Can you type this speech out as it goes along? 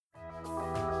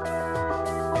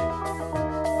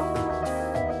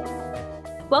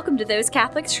Welcome to Those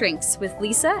Catholic Shrinks with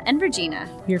Lisa and Regina.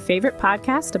 Your favorite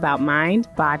podcast about mind,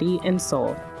 body, and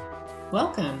soul.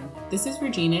 Welcome. This is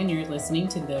Regina, and you're listening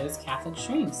to Those Catholic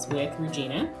Shrinks with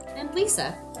Regina And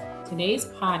Lisa. Today's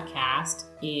podcast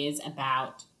is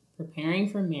about preparing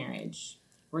for marriage.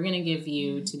 We're going to give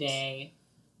you today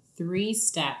 3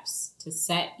 steps to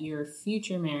set your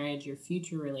future marriage, your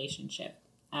future relationship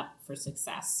up for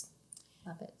success.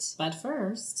 Love it. But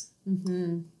first,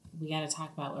 we got to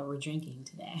talk about what we're drinking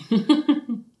today.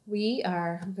 We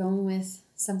are going with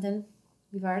something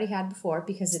we've already had before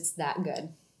because it's that good.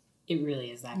 It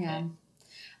really is that good.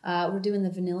 We're doing the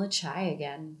vanilla chai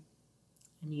again.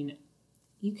 I mean,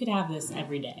 you could have this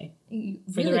every day for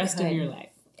really the rest could. of your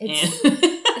life.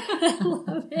 I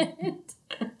love it.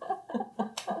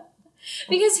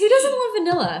 Because who doesn't love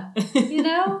vanilla, you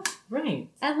know? Right.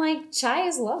 And, chai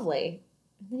is lovely.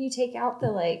 And then you take out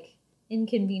the,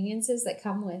 inconveniences that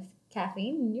come with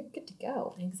caffeine and you're good to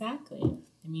go. Exactly.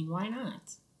 I mean, why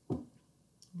not?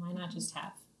 Why not just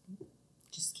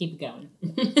keep going?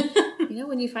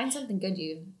 When you find something good,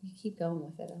 you keep going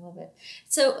with it. I love it.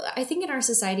 So I think in our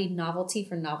society, novelty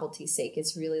for novelty's sake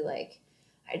is really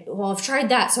I've tried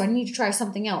that, so I need to try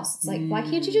something else. It's why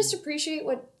can't you just appreciate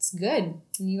what's good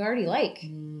and you already like?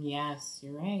 Yes,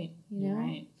 you're right. You're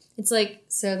right. It's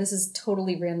so this is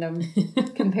totally random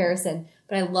comparison,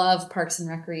 but I love Parks and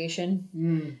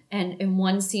Recreation. And in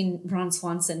one scene, Ron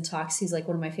Swanson talks. He's one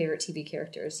of my favorite TV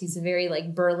characters. He's a very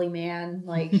burly man,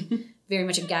 very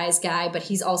much a guy's guy, but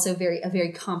he's also a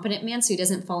very competent man. So he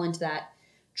doesn't fall into that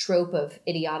trope of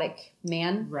idiotic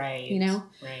man. Right.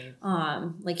 Right.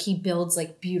 He builds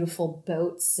beautiful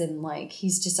boats and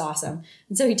he's just awesome.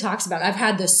 And so he talks about, I've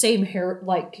had the same hair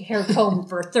comb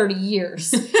for 30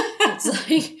 years. It's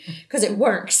because it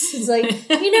works. It's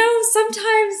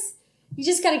sometimes you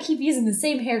just got to keep using the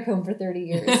same hair comb for 30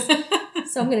 years.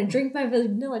 So I'm going to drink my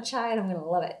vanilla chai and I'm going to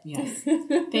love it. Yes.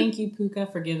 Thank you, Puka,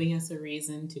 for giving us a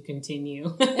reason to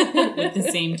continue with the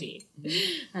same tea.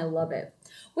 I love it.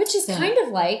 Which is kind of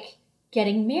like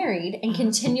getting married and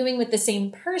continuing with the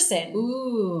same person.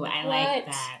 Ooh, I like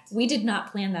that. We did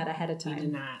not plan that ahead of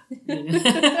time. We did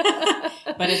not.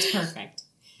 But it's perfect.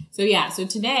 So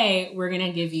today we're going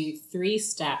to give you 3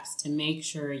 steps to make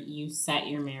sure you set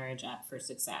your marriage up for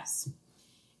success.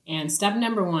 And step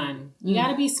number 1, you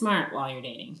got to be smart while you're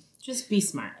dating. Just be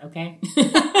smart, okay?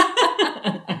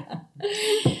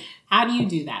 How do you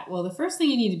do that? Well, the first thing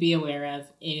you need to be aware of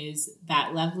is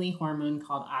that lovely hormone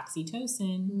called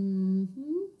oxytocin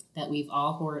that we've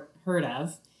all heard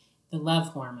of, the love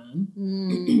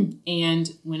hormone.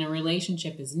 And when a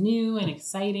relationship is new and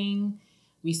exciting,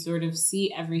 we sort of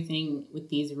see everything with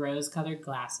these rose-colored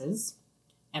glasses.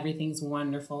 Everything's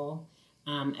wonderful,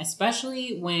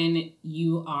 especially when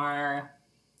you are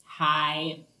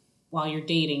high while you're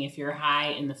dating. If you're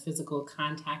high in the physical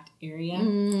contact area,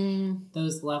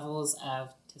 those levels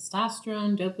of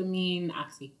testosterone, dopamine,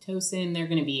 oxytocin, they're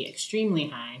going to be extremely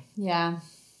high. Yeah.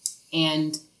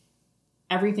 And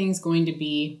everything's going to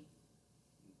be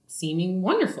seeming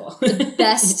wonderful. The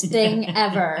best thing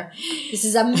ever. This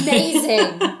is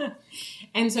amazing.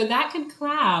 And so that could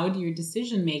cloud your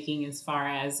decision making as far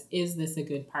as, is this a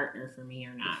good partner for me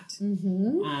or not?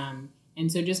 And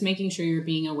so just making sure you're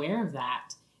being aware of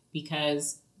that,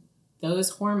 because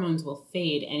those hormones will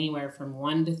fade anywhere from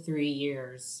 1 to 3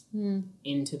 years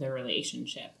into the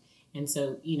relationship. And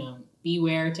so,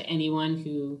 beware to anyone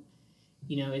who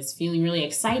is feeling really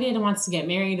excited and wants to get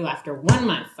married after 1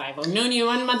 month. I've known you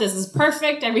 1 month. This is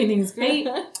perfect. Everything's great.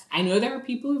 I know there are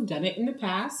people who've done it in the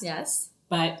past. Yes.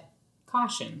 But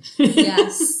caution.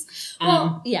 Yes.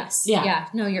 Well, yes. Yeah. Yeah.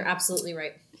 No, you're absolutely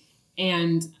right.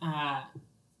 And,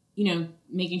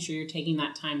 making sure you're taking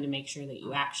that time to make sure that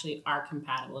you actually are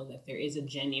compatible, that there is a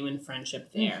genuine friendship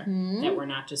there, that we're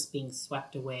not just being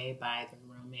swept away by the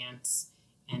romance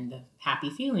and the happy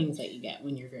feelings that you get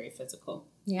when you're very physical.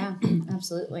 Yeah,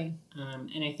 absolutely.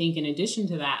 And I think in addition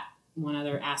to that, one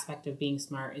other aspect of being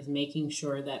smart is making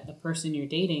sure that the person you're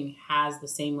dating has the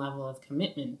same level of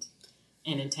commitment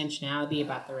and intentionality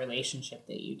about the relationship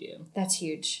that you do. That's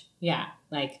huge. Yeah.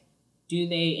 Do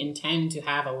they intend to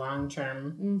have a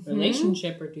long-term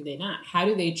relationship or do they not? How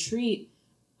do they treat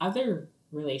other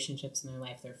relationships in their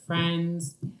life? Their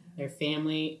friends, their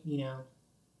family,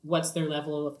 what's their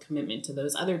level of commitment to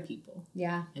those other people?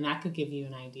 Yeah. And that could give you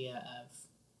an idea of...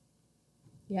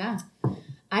 Yeah.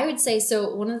 I would say,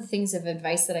 so one of the things of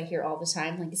advice that I hear all the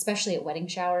time, especially at wedding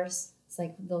showers, it's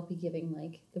they'll be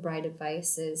giving the bride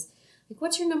advice is,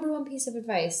 what's your number 1 piece of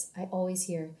advice? I always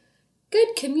hear,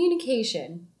 good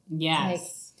communication.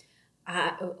 Yes.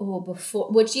 Yes,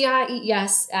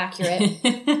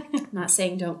 accurate. Not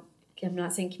saying don't I'm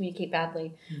not saying communicate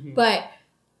badly, Mm-hmm. but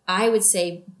I would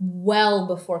say well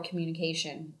before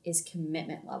communication is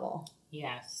commitment level.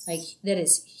 Yes. Like that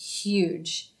is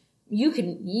huge. You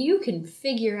can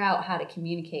figure out how to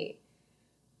communicate.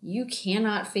 You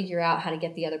cannot figure out how to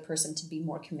get the other person to be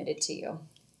more committed to you.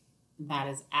 That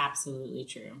is absolutely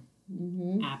true.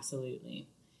 Mm-hmm. Absolutely.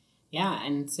 Yeah.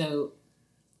 And so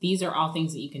these are all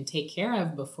things that you can take care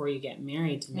of before you get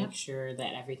married to make sure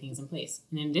that everything's in place.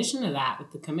 In addition to that,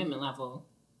 with the commitment level,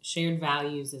 shared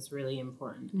values is really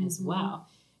important as well.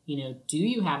 You know, do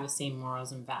you have the same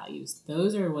morals and values?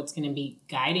 Those are what's going to be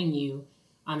guiding you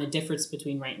on the difference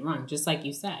between right and wrong. Just like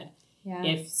you said,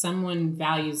 if someone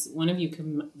values, one of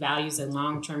you values a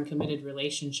long-term committed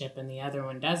relationship and the other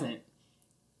one doesn't,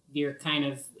 you're kind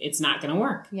of, it's not going to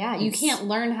work. Yeah, you can't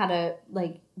learn how to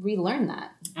like relearn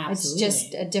that. Absolutely. It's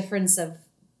just a difference of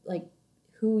like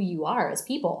who you are as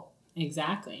people.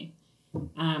 Exactly.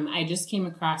 I just came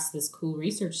across this cool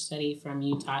research study from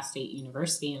Utah State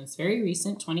University, and it's very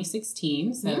recent,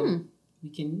 2016. So we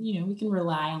can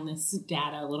rely on this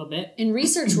data a little bit. In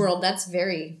research world, that's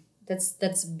very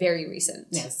recent.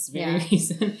 Yes, very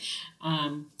recent.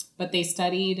 But they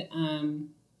studied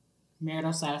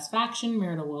marital satisfaction,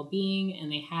 marital well-being, and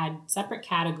they had separate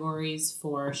categories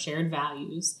for shared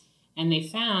values. And they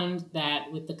found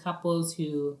that with the couples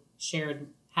who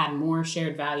had more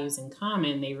shared values in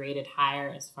common, they rated higher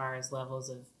as far as levels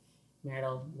of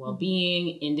marital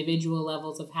well-being, individual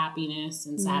levels of happiness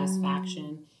and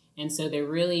satisfaction. And so there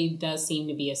really does seem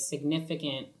to be a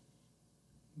significant,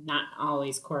 not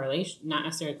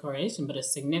necessarily correlation, but a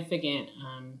significant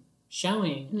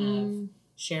showing of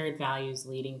shared values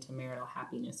leading to marital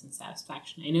happiness and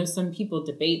satisfaction. I know some people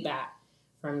debate that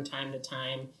from time to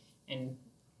time and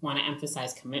want to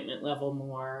emphasize commitment level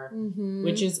more,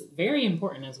 which is very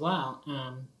important as well.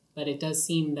 But it does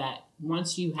seem that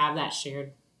once you have that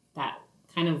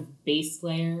kind of base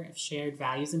layer of shared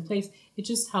values in place, it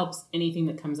just helps anything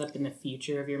that comes up in the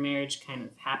future of your marriage kind of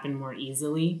happen more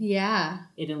easily. Yeah.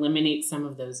 It eliminates some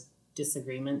of those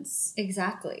disagreements.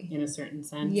 Exactly. In a certain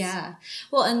sense. Yeah.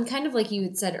 Well, and kind of like you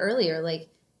had said earlier, like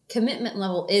commitment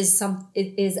level is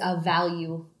a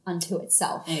value unto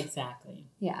itself. Exactly.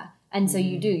 Yeah. And so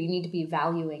you need to be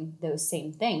valuing those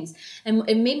same things. And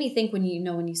it made me think when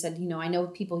you said, I know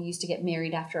people used to get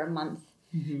married after a month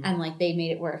and like they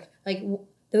made it work. Like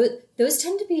those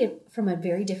tend to be from a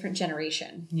very different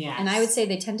generation. Yes. And I would say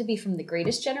they tend to be from the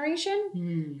greatest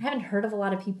generation. I haven't heard of a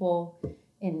lot of people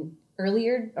in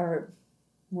earlier or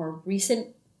more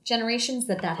recent generations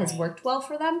that has worked well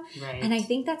for them. Right. And I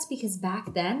think that's because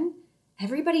back then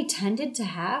everybody tended to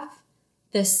have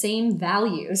the same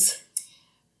values.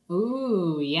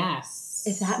 Ooh, yes.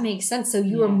 If that makes sense. So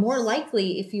you were more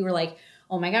likely, if you were like,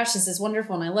 oh my gosh, this is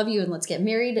wonderful and I love you and let's get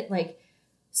married. Like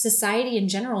society in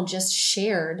general just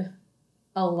shared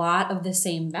a lot of the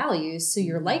same values. So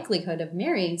your likelihood of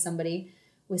marrying somebody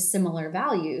with similar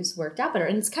values worked out better.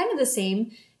 And it's kind of the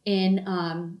same in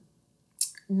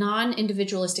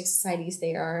non-individualistic societies.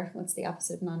 They are, what's the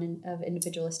opposite of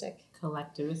individualistic?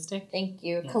 Collectivistic. Thank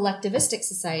you. Yeah. Collectivistic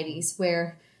societies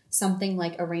where something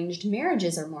like arranged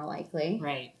marriages are more likely.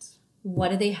 Right.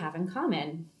 What do they have in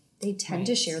common? They tend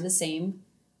to share the same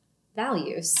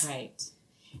values. Right.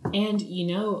 And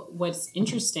what's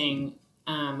interesting,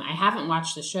 I haven't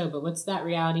watched the show, but what's that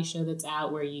reality show that's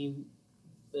out where I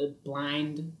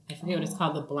forget what it's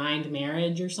called, The Blind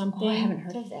Marriage or something? Oh, I haven't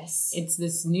heard of this. It's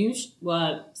this new,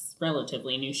 it's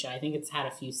relatively new show. I think it's had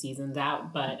a few seasons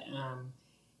out, but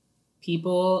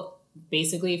people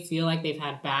basically feel like they've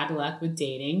had bad luck with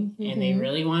dating and they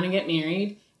really want to get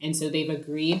married. And so they've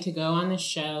agreed to go on the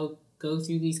show, go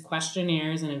through these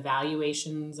questionnaires and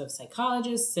evaluations of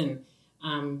psychologists and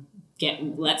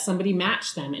let somebody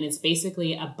match them. And it's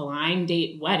basically a blind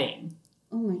date wedding.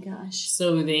 Oh my gosh.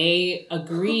 So they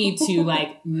agree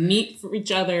to meet for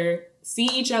each other, see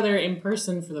each other in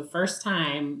person for the first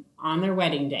time on their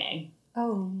wedding day.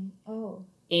 Oh.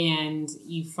 And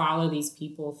you follow these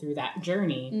people through that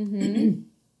journey.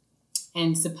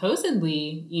 And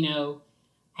supposedly,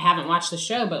 I haven't watched the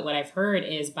show, but what I've heard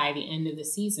is by the end of the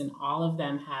season, all of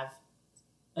them have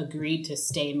agreed to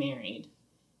stay married.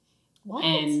 What?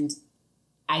 And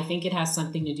I think it has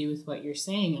something to do with what you're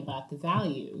saying about the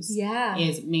values. Yeah.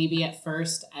 Is maybe at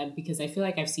first, because I feel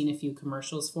like I've seen a few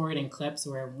commercials for it and clips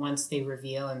where once they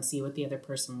reveal and see what the other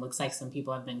person looks like, some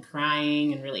people have been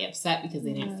crying and really upset because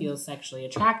they didn't feel sexually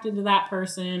attracted to that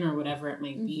person or whatever it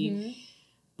might be.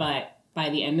 But by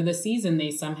the end of the season,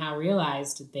 they somehow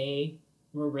realized they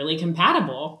were really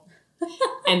compatible.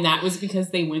 And that was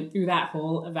because they went through that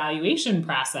whole evaluation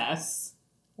process.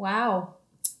 Wow.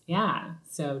 Yeah.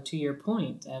 So to your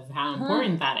point of how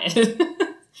important that is.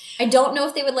 I don't know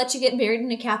if they would let you get married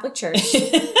in a Catholic church.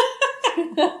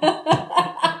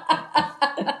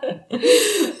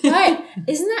 But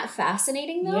isn't that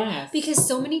fascinating though? Yes. Because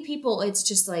so many people, it's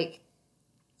just like,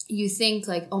 you think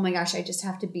like, oh my gosh, I just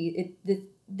have to be,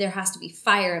 there has to be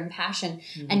fire and passion.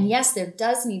 Mm-hmm. And yes, there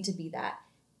does need to be that.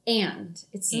 And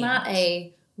it's not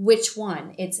a which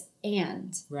one, it's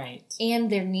and. Right.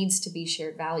 And there needs to be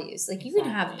shared values. Like you can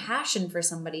have passion for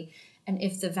somebody, and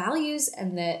if the values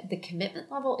and the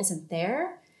commitment level isn't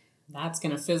there, that's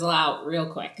going to fizzle out real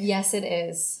quick. Yes, it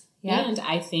is. Yeah. And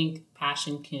I think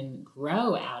passion can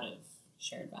grow out of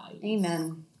shared values.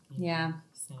 Amen. Mm-hmm. Yeah.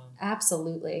 So.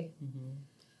 Absolutely. Mm-hmm.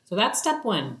 So that's step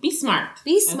one. Be smart.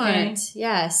 Be smart. Okay?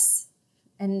 Yes.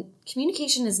 And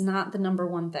communication is not the number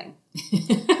one thing.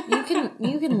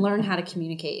 You can learn how to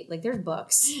communicate. Like there's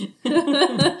books.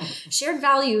 Shared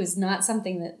value is not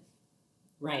something that.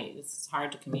 Right. It's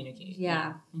hard to communicate.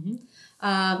 Yeah.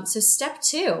 Mm-hmm. So step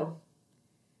 2.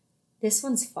 This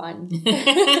one's fun.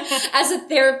 As a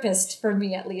therapist, for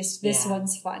me at least, this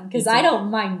one's fun. Because I don't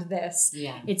mind this.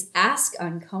 Yeah. It's ask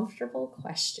uncomfortable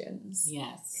questions.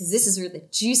 Yes. Because this is where the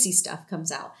juicy stuff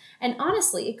comes out. And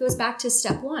honestly, it goes back to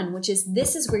step 1, which is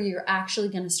this is where you're actually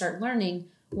going to start learning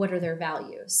what are their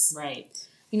values. Right.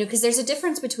 You know, because there's a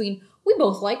difference between, we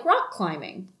both like rock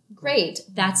climbing. Great.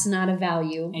 That's not a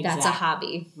value. Exactly. That's a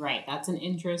hobby. Right. That's an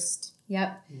interest.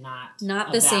 Yep.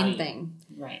 Not the same thing.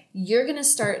 Right. You're going to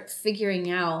start figuring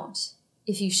out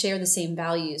if you share the same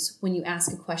values when you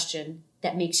ask a question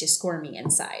that makes you squirmy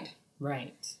inside.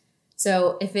 Right.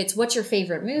 So if it's what's your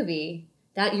favorite movie,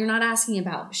 that you're not asking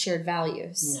about shared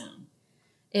values. No.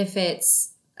 If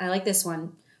it's, I like this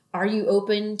one, are you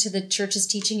open to the church's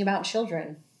teaching about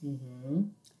children? Mm-hmm.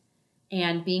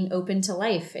 And being open to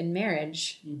life and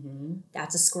marriage. Mm-hmm.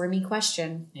 That's a squirmy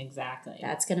question. Exactly.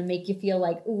 That's going to make you feel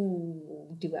like, ooh,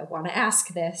 do I want to ask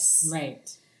this?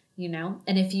 Right. You know?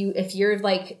 And if you're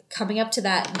like coming up to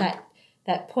that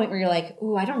point where you're like,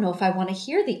 ooh, I don't know if I want to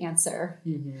hear the answer,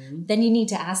 then you need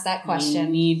to ask that question.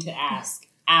 You need to ask.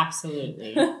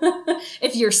 Absolutely.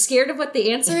 If you're scared of what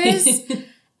the answer is,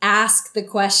 ask the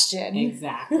question.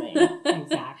 Exactly.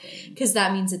 Because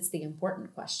that means it's the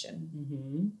important question.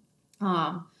 Mm-hmm.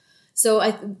 So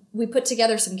we put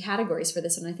together some categories for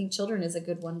this one. I think children is a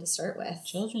good one to start with.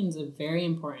 Children's a very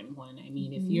important one. I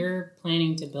mean, if you're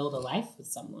planning to build a life with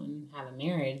someone, have a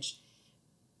marriage,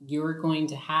 you're going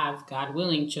to have, God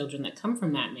willing, children that come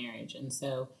from that marriage. And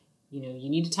so, you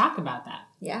need to talk about that.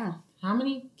 Yeah. How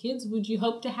many kids would you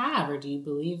hope to have, or do you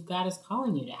believe God is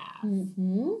calling you to have?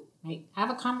 Mm-hmm. Right? Have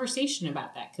a conversation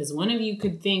about that, because one of you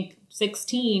could think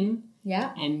 16,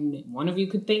 and one of you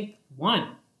could think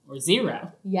 1. Or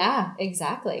 0. Yeah,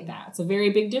 exactly. That's a very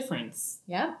big difference.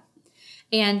 Yeah.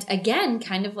 And again,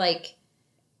 kind of like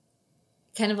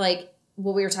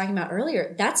what we were talking about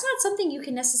earlier, that's not something you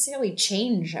can necessarily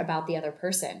change about the other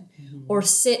person or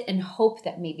sit and hope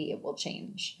that maybe it will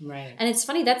change. Right. And it's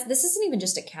funny, this isn't even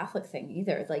just a Catholic thing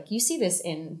either. Like you see this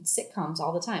in sitcoms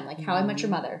all the time, like How I Met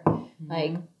Your Mother.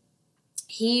 Like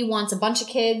he wants a bunch of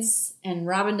kids and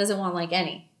Robin doesn't want like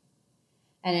any.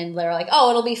 And then they're like, oh,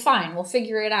 it'll be fine. We'll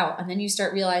figure it out. And then you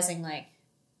start realizing like,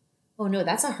 oh no,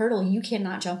 that's a hurdle you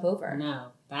cannot jump over. No,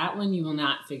 that one you will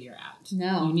not figure out.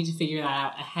 No. You need to figure that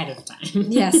out ahead of time.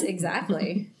 Yes,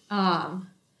 exactly. And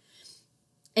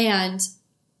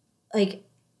like,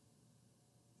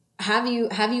 have you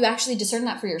actually discerned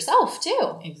that for yourself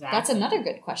too? Exactly. That's another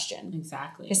good question.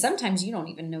 Exactly. Because sometimes you don't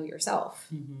even know yourself.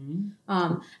 Mm-hmm.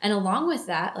 And along with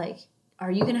that, like, are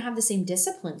you going to have the same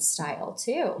discipline style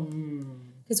too?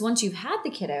 Because once you've had the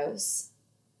kiddos,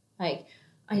 like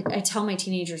I tell my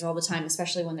teenagers all the time,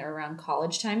 especially when they're around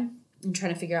college time and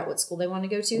trying to figure out what school they want to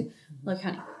go to. Look,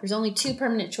 honey, there's only 2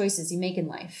 permanent choices you make in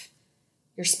life.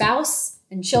 Your spouse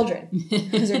and children.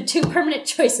 Those are 2 permanent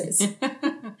choices.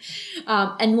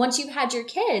 And once you've had your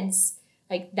kids,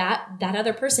 like that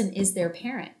other person is their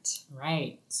parent.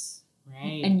 Right.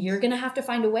 Right. And you're going to have to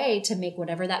find a way to make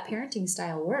whatever that parenting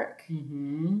style work.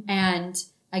 Mm-hmm. And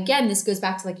again, this goes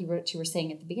back to like you were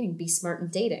saying at the beginning, be smart in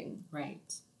dating.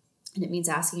 Right. And it means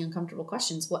asking uncomfortable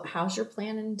questions. How's your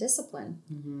plan and discipline?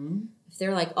 Mm-hmm. If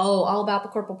they're like, oh, all about the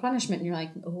corporal punishment, and you're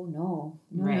like, oh, no.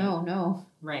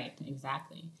 Right.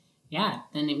 Exactly. Yeah.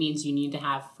 Then it means you need to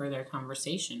have further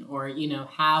conversation, or,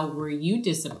 how were you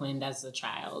disciplined as a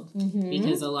child? Mm-hmm.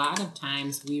 Because a lot of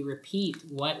times we repeat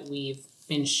what we've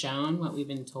been shown, what we've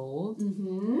been told,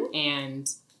 and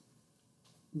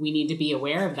we need to be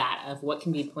aware of that, of what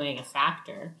can be playing a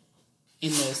factor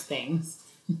in those things.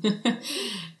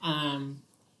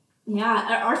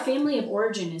 Yeah, our family of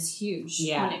origin is huge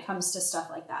Yeah. when it comes to stuff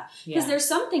like that. Yeah. Because there's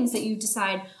some things that you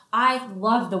decide, I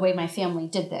love the way my family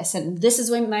did this, and this is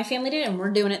the way my family did it, and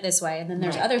we're doing it this way. And then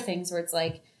there's Right. other things where it's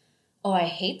like, oh, I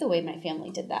hate the way my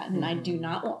family did that, and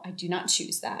Mm-hmm. I do not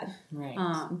choose that. Right.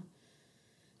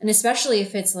 And especially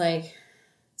if it's like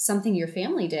something your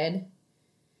family did,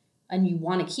 and you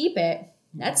want to keep it,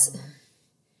 that's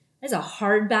a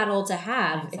hard battle to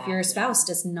have if your Exactly. spouse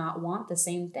does not want the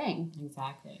same thing.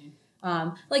 Exactly.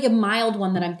 Like a mild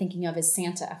one that I'm thinking of is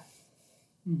Santa.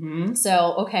 Mm-hmm.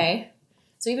 So, okay.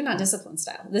 So even not discipline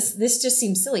style. This just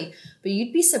seems silly, but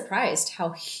you'd be surprised how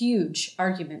huge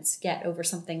arguments get over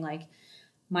something like,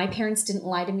 my parents didn't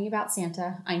lie to me about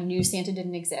Santa. I knew Santa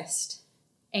didn't exist.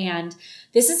 And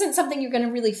this isn't something you're going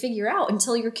to really figure out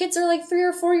until your kids are like 3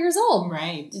 or 4 years old.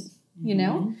 Right. You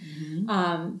know?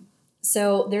 Mm-hmm.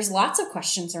 So there's lots of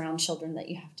questions around children that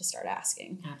you have to start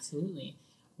asking. Absolutely.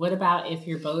 What about if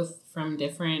you're both from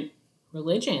different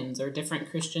religions or different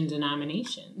Christian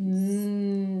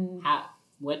denominations?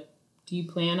 What do you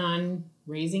plan on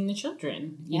raising the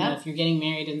children? You know, if you're getting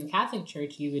married in the Catholic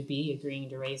Church, you would be agreeing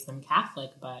to raise them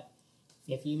Catholic. But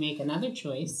if you make another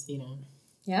choice, you know,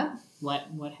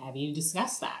 what have you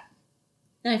discussed that?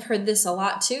 And I've heard this a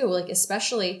lot too, like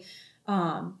especially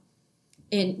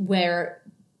in where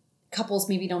couples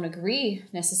maybe don't agree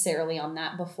necessarily on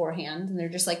that beforehand. And they're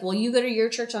just like, well, you go to your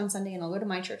church on Sunday and I'll go to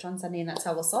my church on Sunday and that's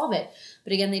how we'll solve it.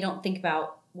 But again, they don't think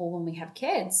about, well, when we have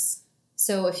kids.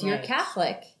 So if you're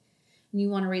Catholic and you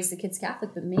want to raise the kids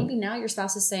Catholic, but maybe now your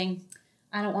spouse is saying,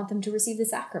 I don't want them to receive the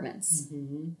sacraments.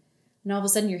 Mm-hmm. And all of a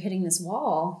sudden you're hitting this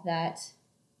wall that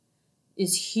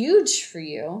is huge for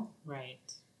you. Right.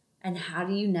 And how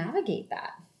do you navigate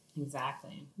that?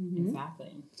 Exactly. Mm-hmm.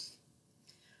 Exactly.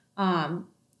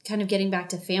 Kind of getting back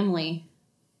to family,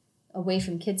 away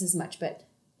from kids as much, but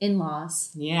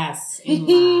in-laws. Yes,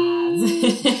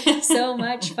 in-laws. So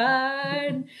much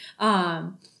fun.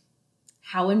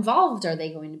 How involved are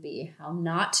they going to be? How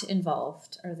not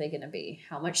involved are they going to be?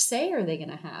 How much say are they going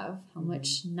to have? How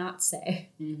much not say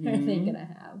are they going to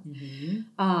have?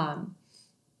 Mm-hmm.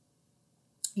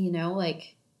 You know,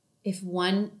 like if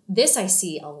this I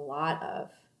see a lot of,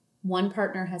 one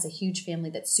partner has a huge family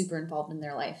that's super involved in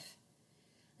their life.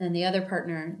 And the other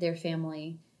partner, their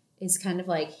family is kind of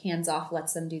like hands off,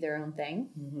 lets them do their own thing.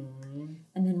 Mm-hmm.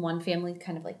 And then one family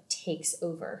kind of like takes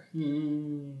over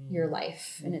your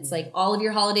life. And it's like all of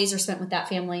your holidays are spent with that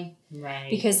family.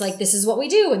 Right. Because like this is what we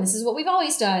do and this is what we've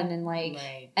always done. And like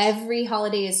every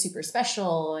holiday is super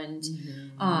special.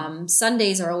 And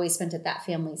Sundays are always spent at that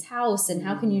family's house. And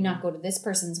how can you not go to this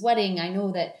person's wedding? I know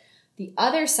that the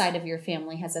other side of your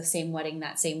family has the same wedding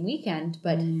that same weekend,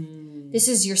 but this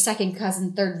is your second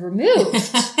cousin, third removed.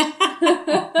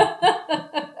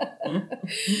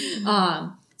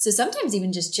 So sometimes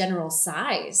even just general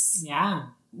size,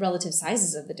 relative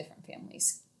sizes of the different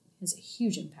families has a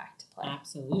huge impact to play.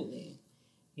 Absolutely.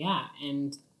 Yeah.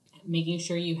 And making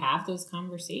sure you have those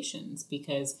conversations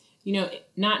because, you know,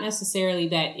 not necessarily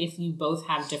that if you both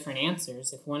have different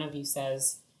answers, if one of you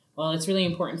says, well, it's really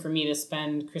important for me to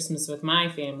spend Christmas with my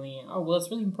family. Oh, well,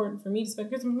 it's really important for me to spend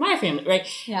Christmas with my family, right?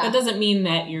 Yeah. That doesn't mean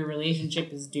that your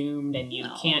relationship is doomed and you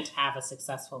can't have a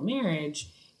successful marriage.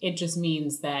 It just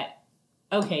means that,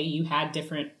 okay, you had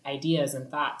different ideas and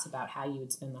thoughts about how you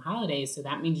would spend the holidays. So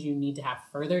that means you need to have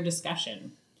further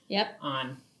discussion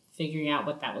on figuring out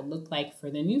what that would look like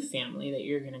for the new family that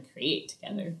you're going to create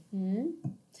together.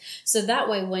 Mm-hmm. So that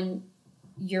way, when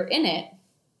you're in it,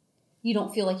 you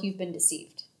don't feel like you've been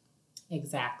deceived.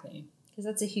 Exactly. Because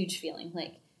that's a huge feeling.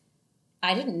 Like,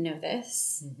 I didn't know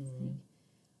this. Mm-hmm. Like,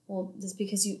 well, just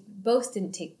because you both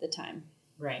didn't take the time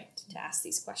to ask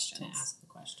these questions. To ask the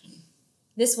question.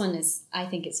 This one is, I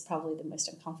think it's probably the most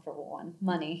uncomfortable one.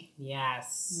 Money.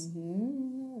 Yes.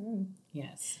 Mm-hmm.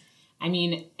 Yes. I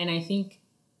mean, and I think,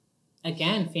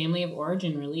 again, family of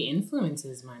origin really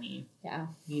influences money. Yeah.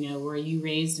 You know, were you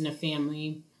raised in a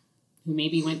family who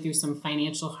maybe went through some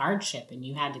financial hardship and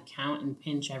you had to count and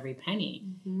pinch every penny,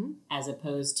 as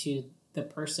opposed to the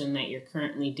person that you're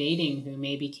currently dating who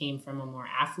maybe came from a more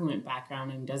affluent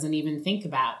background and doesn't even think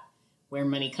about where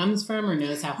money comes from or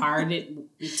knows how hard it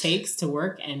takes to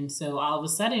work. And so all of a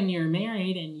sudden you're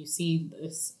married and you see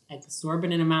this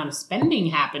exorbitant amount of spending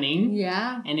happening.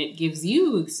 Yeah. And it gives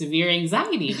you severe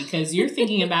anxiety because you're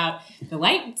thinking about the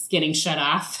lights getting shut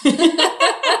off.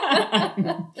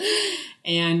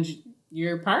 And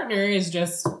your partner is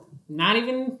just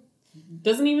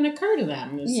doesn't even occur to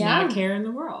them. There's not a care in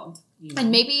the world. You know?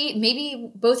 And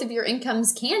maybe both of your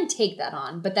incomes can take that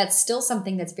on, but that's still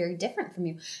something that's very different from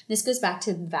you. This goes back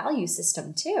to the value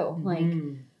system too. Like,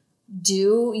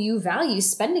 do you value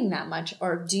spending that much,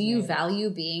 or do you value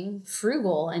being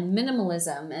frugal and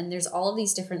minimalism? And there's all of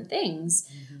these different things.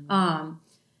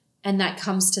 And that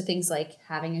comes to things like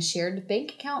having a shared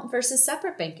bank account versus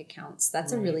separate bank accounts.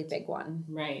 That's a really big one.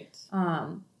 Right.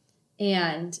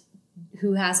 And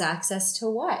who has access to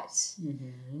what?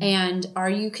 And are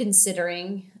you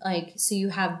considering, like, so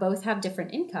you both have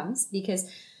different incomes?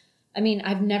 Because, I mean,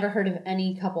 I've never heard of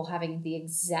any couple having the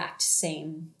exact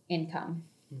same income.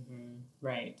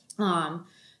 Right.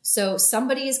 So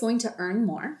somebody is going to earn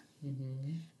more.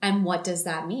 And what does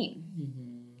that mean?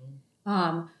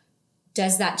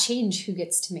 Does that change who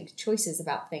gets to make choices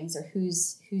about things, or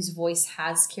whose voice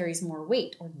carries more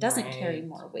weight or doesn't carry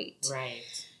more weight? Right.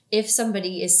 If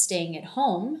somebody is staying at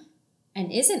home and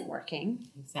isn't working,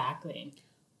 exactly,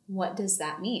 what does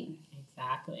that mean?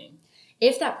 Exactly.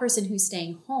 If that person who's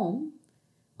staying home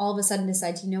all of a sudden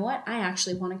decides, you know what, I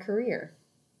actually want a career.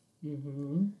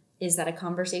 Is that a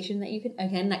conversation that you can,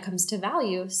 again, that comes to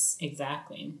values.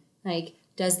 Exactly. Like,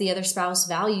 does the other spouse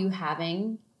value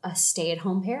having a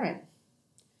stay-at-home parent?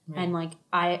 Right. And like,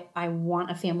 I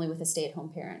want a family with a stay-at-home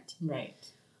parent. Right.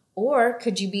 Or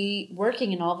could you be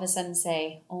working and all of a sudden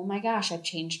say, oh my gosh, I've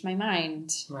changed my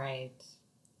mind. Right.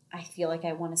 I feel like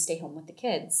I want to stay home with the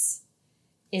kids.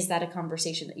 Is that a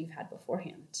conversation that you've had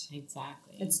beforehand?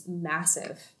 Exactly. It's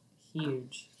massive.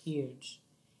 Huge, huge.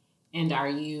 And are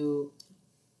you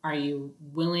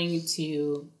willing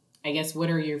to, I guess, what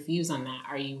are your views on that?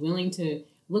 Are you willing to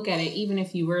look at it, even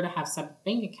if you were to have separate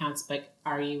bank accounts, but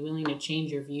are you willing to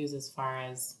change your views as far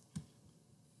as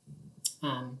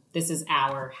this is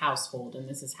our household and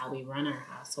this is how we run our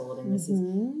household and this is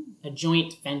a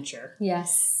joint venture?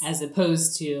 Yes. As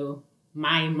opposed to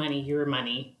my money, your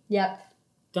money. Yep.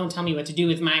 Don't tell me what to do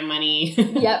with my money.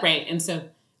 Yep. Right. And so,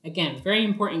 again, very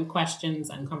important questions,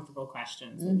 uncomfortable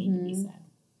questions that need to be said.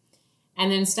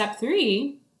 And then step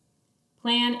 3,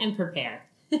 plan and prepare.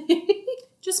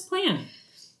 Just plan.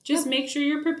 Just make sure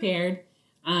you're prepared.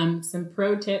 Some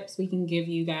pro tips we can give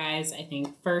you guys. I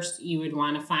think first you would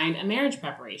want to find a marriage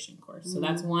preparation course. So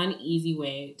that's one easy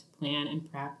way to plan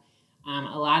and prep.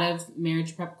 A lot of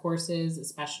marriage prep courses,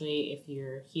 especially if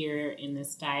you're here in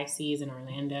this diocese in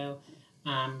Orlando,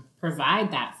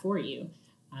 provide that for you.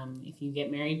 If you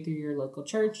get married through your local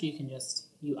church,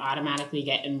 you automatically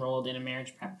get enrolled in a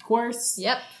marriage prep course.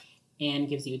 Yep. And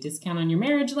gives you a discount on your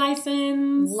marriage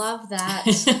license. Love that.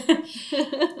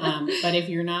 But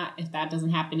if that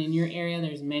doesn't happen in your area,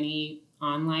 there's many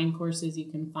online courses you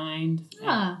can find.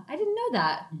 I didn't know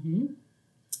that.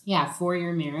 Yeah,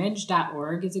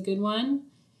 foryourmarriage.org is a good one.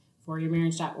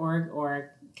 foryourmarriage.org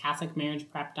or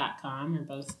catholicmarriageprep.com are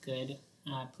both good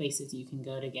places you can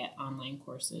go to get online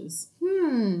courses.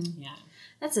 Yeah.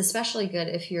 That's especially good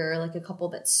if you're like a couple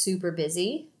that's super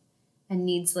busy and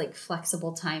needs like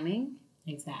flexible timing.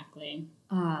 Exactly.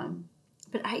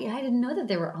 But I didn't know that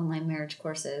there were online marriage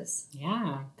courses.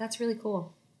 Yeah. That's really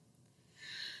cool.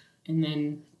 And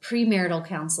then premarital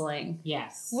counseling.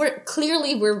 Yes. We are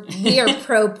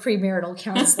pro premarital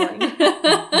counseling.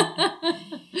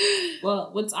 Well,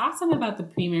 what's awesome about the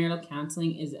premarital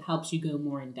counseling is it helps you go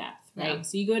more in depth, right? Yeah.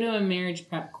 So you go to a marriage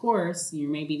prep course, you're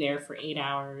maybe there for 8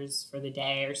 hours for the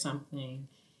day or something,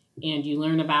 and you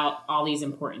learn about all these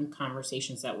important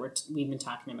conversations that we've been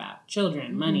talking about,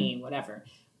 children, money, whatever.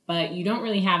 But you don't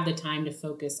really have the time to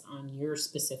focus on your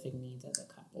specific needs as a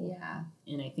couple. Yeah.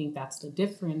 And I think that's the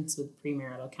difference with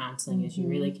premarital counseling is you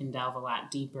really can delve a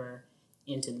lot deeper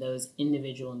into those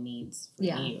individual needs for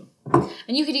you.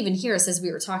 And you could even hear us as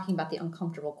we were talking about the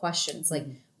uncomfortable questions. Like,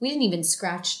 we didn't even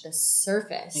scratch the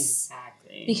surface.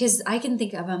 Exactly. Because I can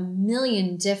think of a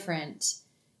million different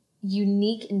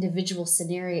unique individual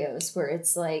scenarios where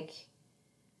it's like,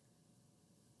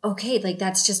 okay, like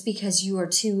that's just because you are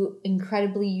two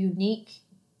incredibly unique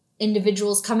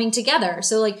individuals coming together.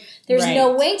 So like there's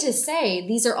no way to say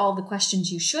these are all the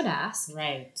questions you should ask.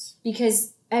 Right.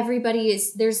 Because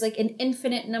there's like an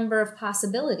infinite number of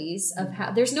possibilities of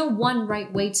how, there's no one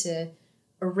right way to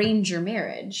arrange your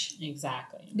marriage.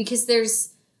 Exactly. Because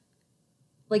there's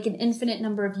like an infinite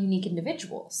number of unique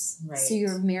individuals. Right. So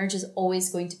your marriage is always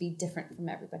going to be different from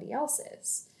everybody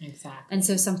else's. Exactly. And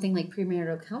so something like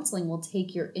premarital counseling will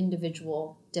take your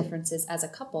individual differences as a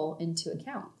couple into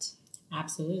account.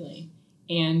 Absolutely.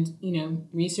 And,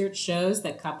 research shows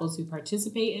that couples who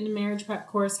participate in a marriage prep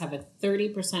course have a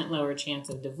 30% lower chance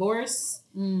of divorce.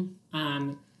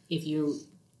 If you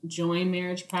join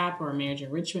marriage prep or a marriage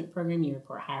enrichment program, you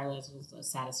report higher levels of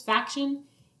satisfaction.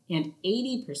 And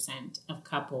 80% of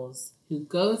couples who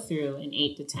go through an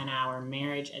 8 to 10 hour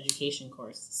marriage education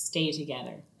course stay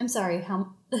together. I'm sorry, how?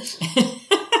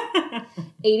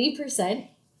 80%?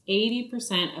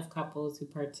 80% of couples who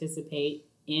participate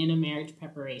in a marriage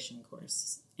preparation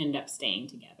course end up staying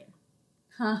together.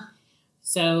 Huh.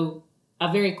 So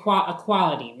a very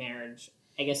quality marriage,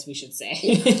 I guess we should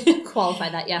say. Qualify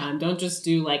that, yeah. Don't just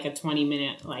do like a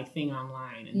 20-minute like thing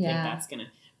online and think that's gonna.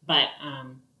 But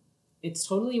it's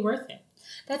totally worth it.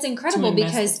 That's incredible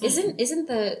because isn't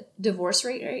the divorce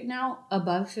rate right now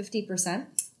above 50%?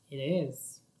 It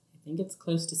is. I think it's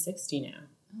close to 60 now.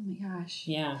 Oh my gosh.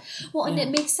 Yeah. Well, and it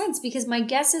makes sense because my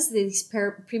guess is these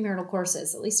premarital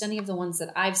courses, at least any of the ones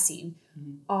that I've seen,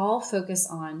 all focus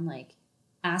on like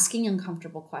asking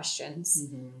uncomfortable questions.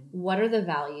 What are the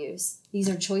values? These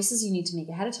are choices you need to make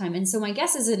ahead of time. And so my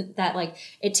guess isn't that like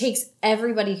it takes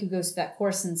everybody who goes through that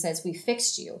course and says, we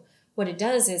fixed you. What it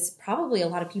does is probably a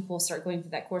lot of people start going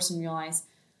through that course and realize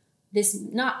this,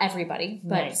 not everybody,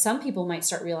 but some people might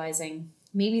start realizing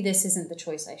maybe this isn't the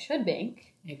choice I should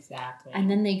make. Exactly. And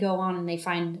then they go on and they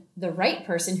find the right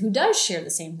person who does share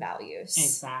the same values.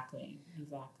 Exactly.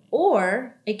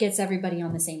 Or it gets everybody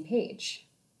on the same page.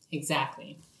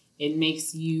 Exactly. It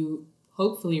makes you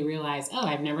hopefully realize, oh,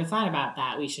 I've never thought about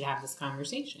that. We should have this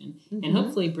conversation. And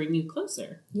hopefully bring you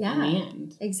closer in the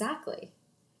end. Exactly.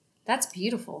 That's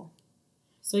beautiful.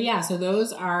 So so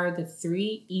those are the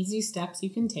 3 easy steps you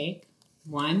can take.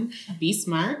 1, be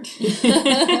smart.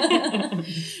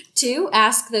 2,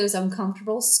 ask those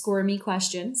uncomfortable, squirmy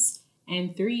questions.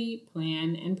 And 3,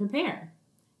 plan and prepare.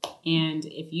 And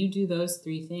if you do those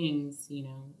 3 things,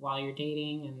 while you're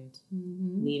dating and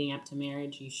leading up to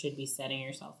marriage, you should be setting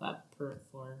yourself up for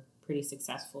pretty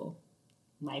successful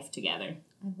life together.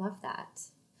 I love that.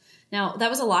 Now, that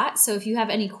was a lot. So if you have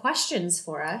any questions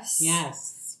for us,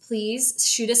 please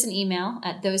shoot us an email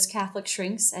at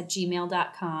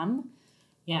thosecatholicshrinks@gmail.com.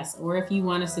 Yes, or if you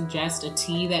want to suggest a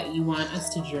tea that you want us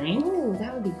to drink. Oh,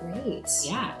 that would be great.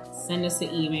 Yeah, send us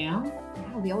an email.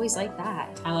 Yeah, we always like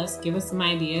that. Tell us, give us some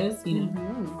ideas, I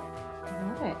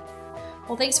love it.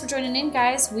 Well, thanks for joining in,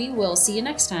 guys. We will see you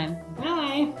next time.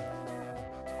 Bye.